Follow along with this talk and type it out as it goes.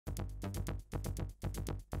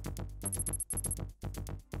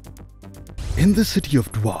In the city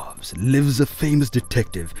of dwarves lives a famous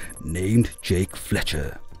detective named Jake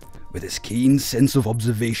Fletcher. With his keen sense of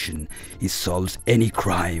observation, he solves any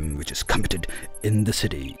crime which is committed in the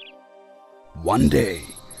city. One day,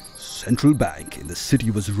 Central Bank in the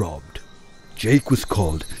city was robbed. Jake was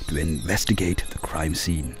called to investigate the crime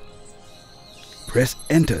scene. Press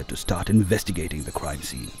Enter to start investigating the crime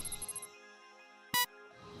scene.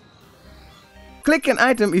 Click an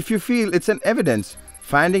item if you feel it's an evidence.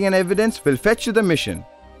 Finding an evidence will fetch you the mission.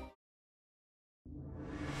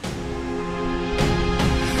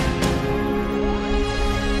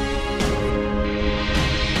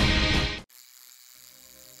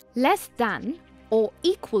 Less than or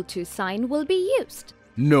equal to sign will be used.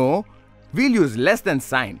 No, we'll use less than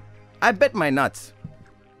sign. I bet my nuts.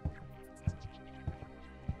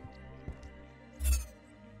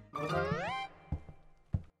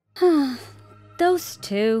 Those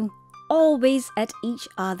two, always at each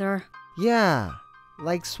other. Yeah,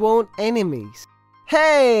 like sworn enemies.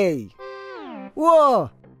 Hey! Whoa!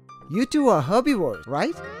 You two are herbivores,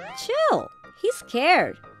 right? Chill, he's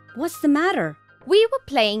scared. What's the matter? We were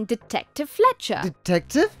playing Detective Fletcher.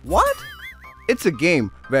 Detective? What? It's a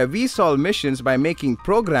game where we solve missions by making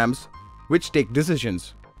programs which take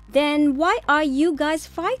decisions. Then why are you guys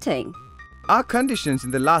fighting? Our conditions in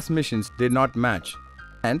the last missions did not match.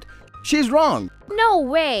 And she's wrong. No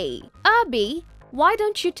way. Abby, why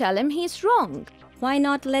don't you tell him he's wrong? Why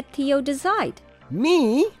not let Theo decide?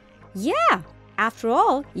 Me? Yeah, after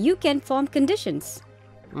all, you can form conditions.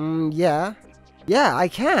 Yeah. Yeah, I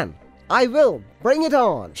can. I will. Bring it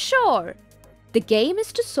on. Sure. The game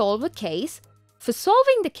is to solve a case. For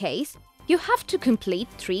solving the case, you have to complete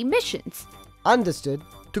 3 missions. Understood.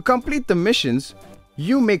 To complete the missions,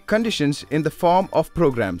 you make conditions in the form of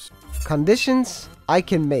programs. Conditions I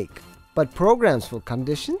can make, but programs for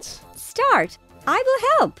conditions? Start. I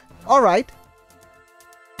will help. All right.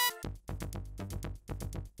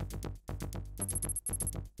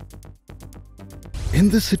 In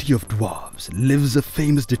the city of dwarves lives a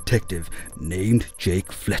famous detective named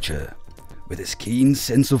Jake Fletcher. With his keen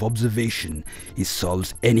sense of observation, he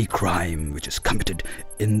solves any crime which is committed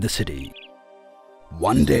in the city.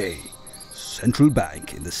 One day, Central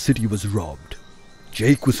Bank in the city was robbed.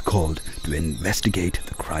 Jake was called to investigate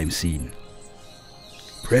the crime scene.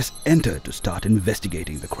 Press Enter to start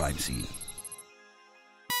investigating the crime scene.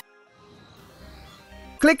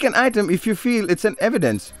 Click an item if you feel it's an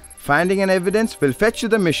evidence. Finding an evidence will fetch you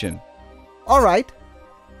the mission. All right.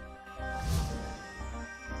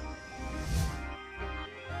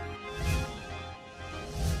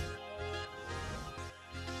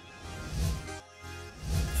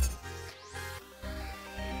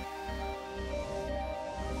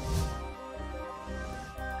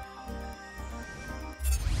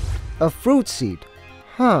 A fruit seed.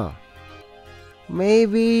 Huh.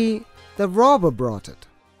 Maybe the robber brought it.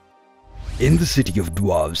 In the city of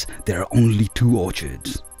dwarves, there are only 2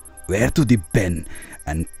 orchards, Huerto de Ben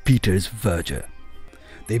and Peter's Verger.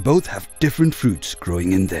 They both have different fruits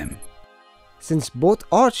growing in them. Since both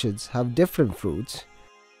orchards have different fruits,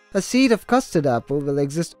 a seed of custard apple will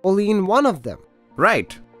exist only in one of them.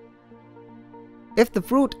 Right. If the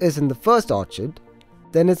fruit is in the first orchard,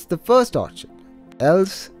 then it's the first orchard.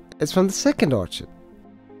 Else, it's from the second orchard.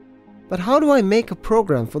 But how do I make a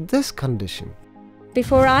program for this condition?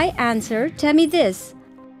 Before I answer, tell me this.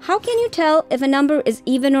 How can you tell if a number is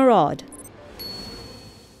even or odd?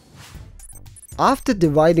 After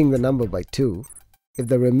dividing the number by 2, if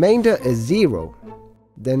the remainder is 0,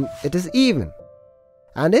 then it is even.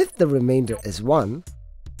 And if the remainder is 1,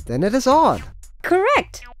 then it is odd.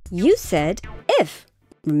 Correct. You said if.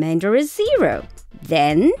 Remainder is 0.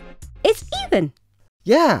 Then it's even.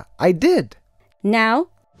 Yeah, I did. Now,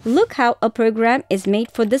 look how a program is made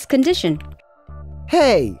for this condition.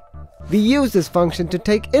 Hey, we use this function to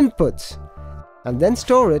take inputs and then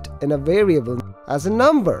store it in a variable as a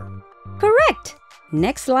number. Correct.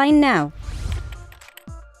 Next line now.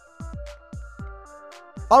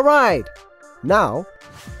 Alright, now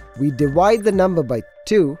we divide the number by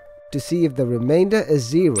 2 to see if the remainder is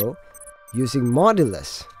 0 using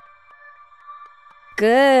modulus.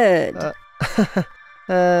 Good.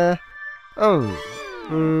 Does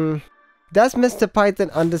Mr. Python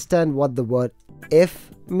understand what the word if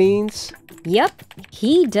means? Yep,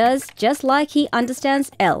 he does, just like he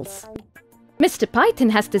understands else. Mr. Python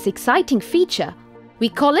has this exciting feature. We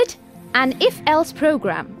call it an if-else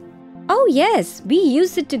program. Oh yes, we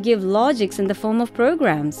use it to give logics in the form of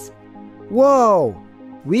programs. Whoa!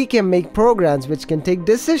 We can make programs which can take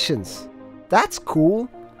decisions. That's cool.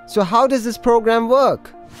 So how does this program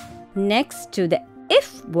work? Next to the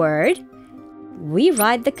if word, we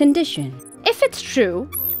write the condition. If it's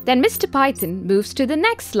true, then Mr. Python moves to the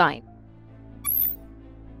next line.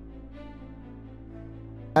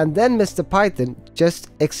 And then Mr. Python just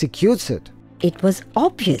executes it. It was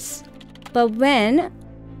obvious. But when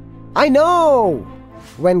I know!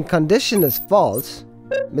 When condition is false,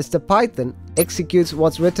 Mr. Python executes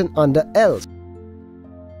what's written under else.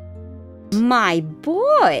 my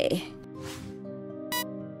boy.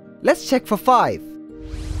 Let's check for 5.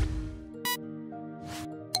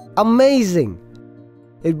 Amazing!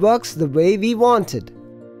 It works the way we wanted.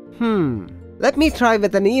 Let me try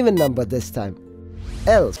with an even number this time.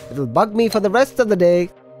 Else, it'll bug me for the rest of the day.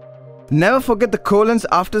 Never forget the colons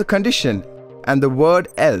after the condition and the word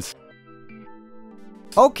else.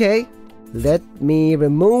 Okay, let me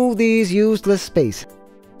remove these useless spaces.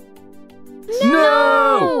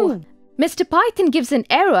 No! Mr. Python gives an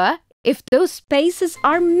error if those Spaces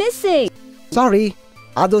are missing. Sorry,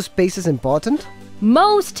 are those spaces important?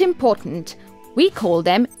 most important. We call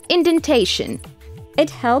them indentation.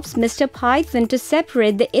 It helps Mr. Python to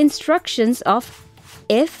separate the instructions of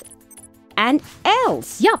if and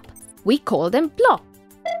else. Yup, we call them block.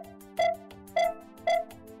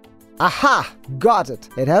 Aha! Got it!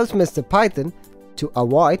 It helps Mr. Python to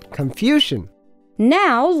avoid confusion.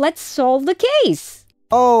 Now let's solve the case.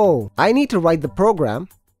 Oh, I need to write the program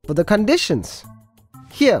for the conditions.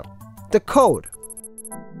 Here, the code.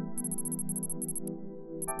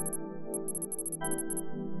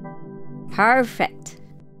 Perfect.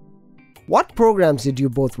 What programs did you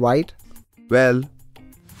both write? Well,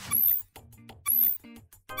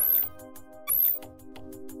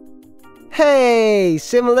 Hey,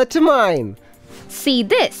 similar to mine. See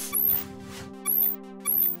this?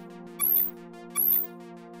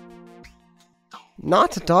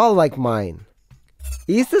 Not at all like mine.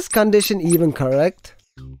 Is this condition even correct?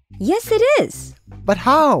 Yes, it is. But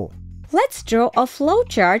how? Let's draw a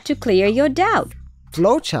flowchart to clear your doubt.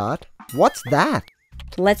 Flowchart? What's that?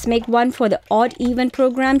 Let's make one for the odd-even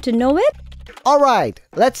program to know it. Alright,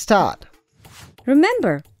 let's start.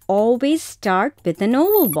 Remember, always start with an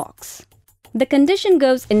oval box. The condition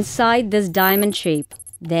goes inside this diamond shape.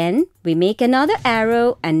 Then we make another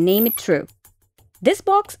arrow and name it true. This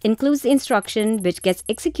box includes the instruction which gets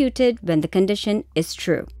executed when the condition is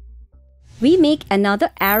true. We make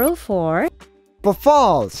another arrow for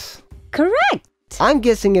false. correct. I'm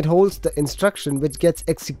guessing it holds the instruction which gets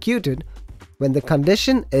executed when the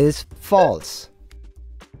condition is false.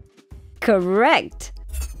 Correct.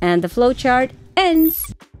 And the flowchart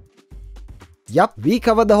ends. Yup, we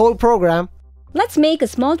covered the whole program. Let's make a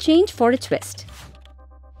small change for a twist.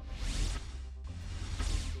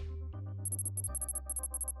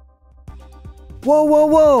 Whoa, whoa,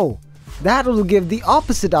 whoa! That will give the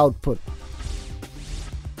opposite output.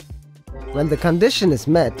 When the condition is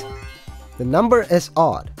met, the number is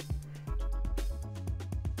odd.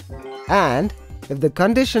 And if the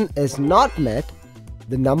condition is not met,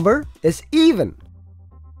 the number is even.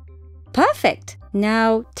 Perfect.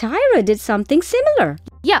 Now, Tyra did something similar.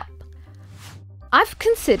 Yup. I've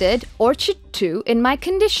considered orchard 2 in my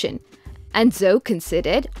condition, and Zoe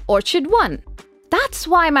considered orchard 1. That's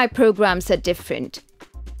why my programs are different.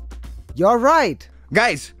 You're right.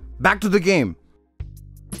 guys, back to the game.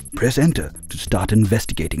 Press enter to start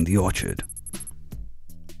investigating the orchard.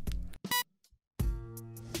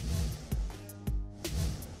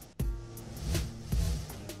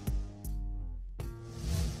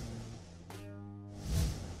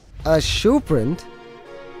 A shoe print?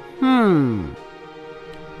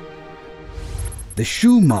 The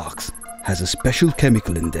shoe marks has a special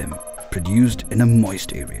chemical in them produced in a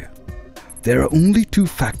moist area. There are only 2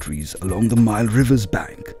 factories along the Mile River's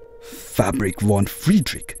bank, Fabric von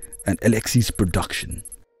Friedrich and Alexei's production.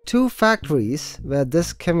 2 factories where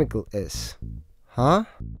this chemical is. Huh?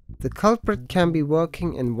 The culprit can be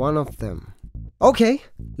working in one of them. Okay,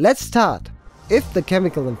 let's start. If the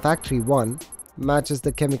chemical in factory 1 matches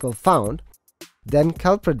the chemical found, then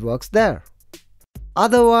culprit works there.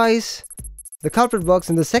 Otherwise, the culprit works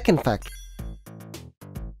in the second factory.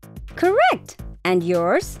 Correct. And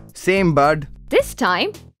yours? Same, bud. This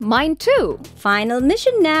time, mine too. Final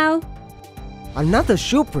mission now. Another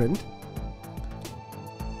shoe print?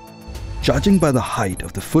 Judging by the height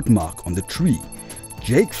of the footmark on the tree,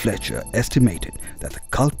 Jake Fletcher estimated that the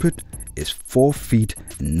culprit is 4 feet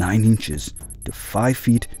 9 inches to 5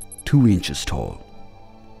 feet 2 inches tall.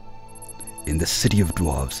 In the city of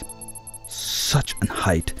dwarves, such an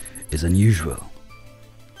height is unusual.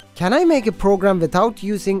 Can I make a program without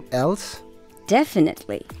using else?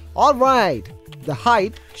 Definitely. Alright, the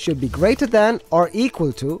height should be greater than or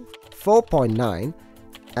equal to 4.9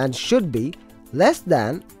 and should be less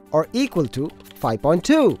than or equal to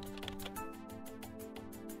 5.2.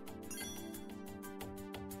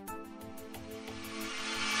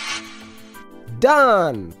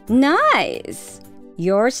 Done! Nice!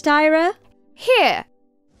 Yours, Tyra? Here.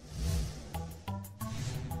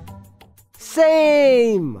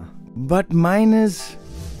 Same! But mine is...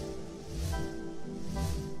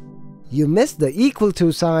 You missed the equal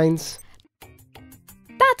to signs.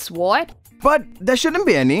 That's what. But there shouldn't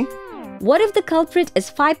be any. What if the culprit is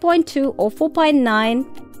 5.2 or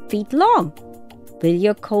 4.9 feet long? Will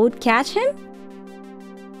your code catch him?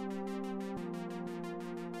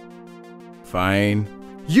 Fine.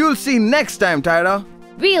 You'll see next time, Tyra.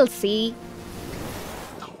 We'll see.